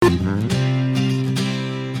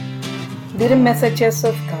Little messages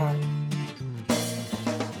of God.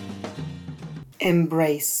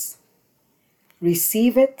 Embrace.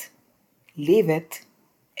 Receive it, live it,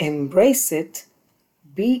 embrace it,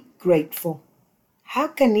 be grateful. How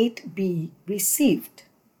can it be received?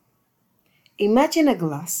 Imagine a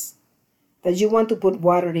glass that you want to put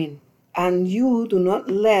water in, and you do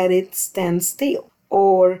not let it stand still,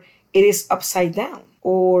 or it is upside down,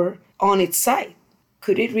 or on its side.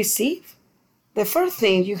 Could it receive? The first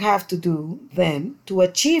thing you have to do then to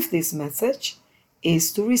achieve this message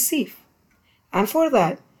is to receive. And for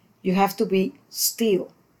that, you have to be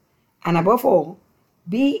still. And above all,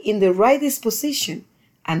 be in the right disposition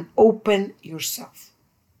and open yourself.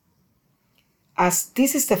 As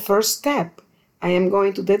this is the first step, I am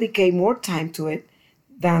going to dedicate more time to it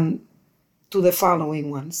than to the following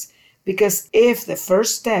ones. Because if the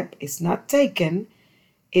first step is not taken,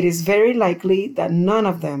 it is very likely that none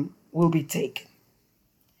of them will be taken.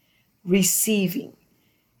 Receiving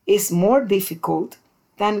is more difficult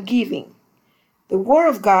than giving. The Word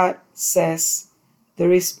of God says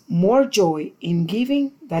there is more joy in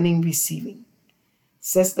giving than in receiving,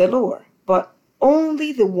 says the Lord. But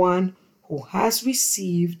only the one who has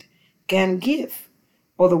received can give.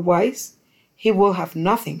 Otherwise, he will have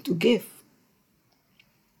nothing to give.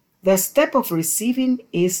 The step of receiving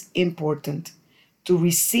is important. To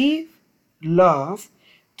receive love,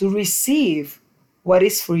 to receive what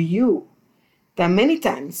is for you, that many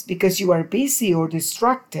times, because you are busy or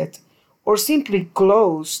distracted or simply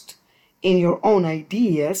closed in your own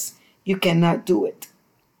ideas, you cannot do it.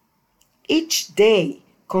 Each day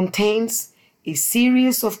contains a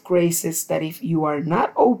series of graces that if you are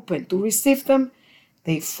not open to receive them,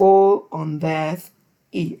 they fall on deaf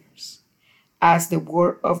ears, as the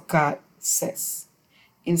Word of God says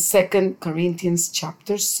in 2 Corinthians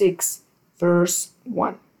chapter 6, verse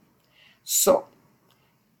 1. So,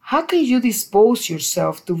 how can you dispose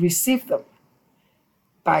yourself to receive them?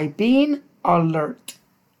 By being alert,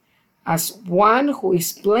 as one who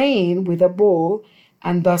is playing with a ball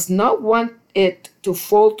and does not want it to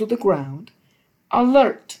fall to the ground.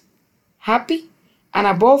 Alert, happy, and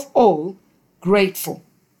above all, grateful.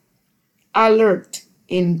 Alert,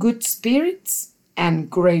 in good spirits, and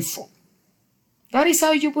grateful. That is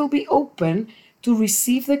how you will be open to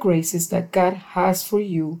receive the graces that God has for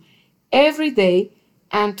you every day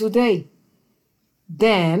and today.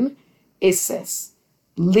 Then it says,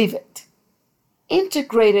 live it.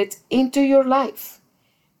 Integrate it into your life.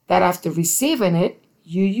 That after receiving it,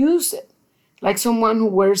 you use it. Like someone who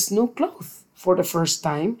wears new clothes for the first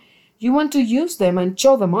time, you want to use them and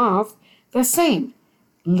show them off. The same.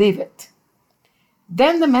 Live it.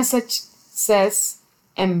 Then the message says,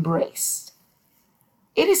 embrace.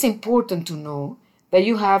 It is important to know that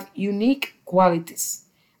you have unique qualities,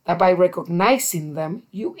 that by recognizing them,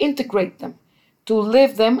 you integrate them, to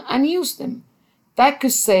live them and use them. That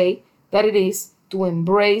could say that it is to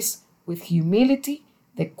embrace with humility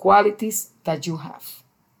the qualities that you have.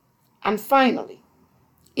 And finally,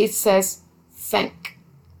 it says thank.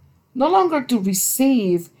 No longer to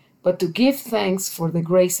receive, but to give thanks for the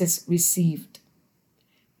graces received.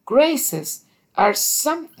 Graces are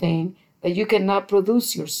something that you cannot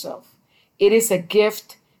produce yourself. It is a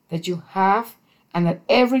gift that you have, and that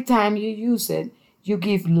every time you use it, you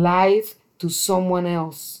give life to someone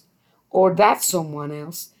else, or that someone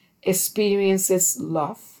else experiences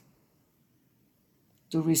love.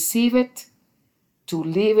 To receive it, to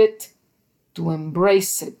live it, to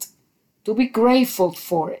embrace it, to be grateful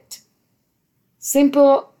for it.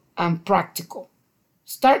 Simple and practical.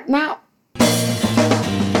 Start now.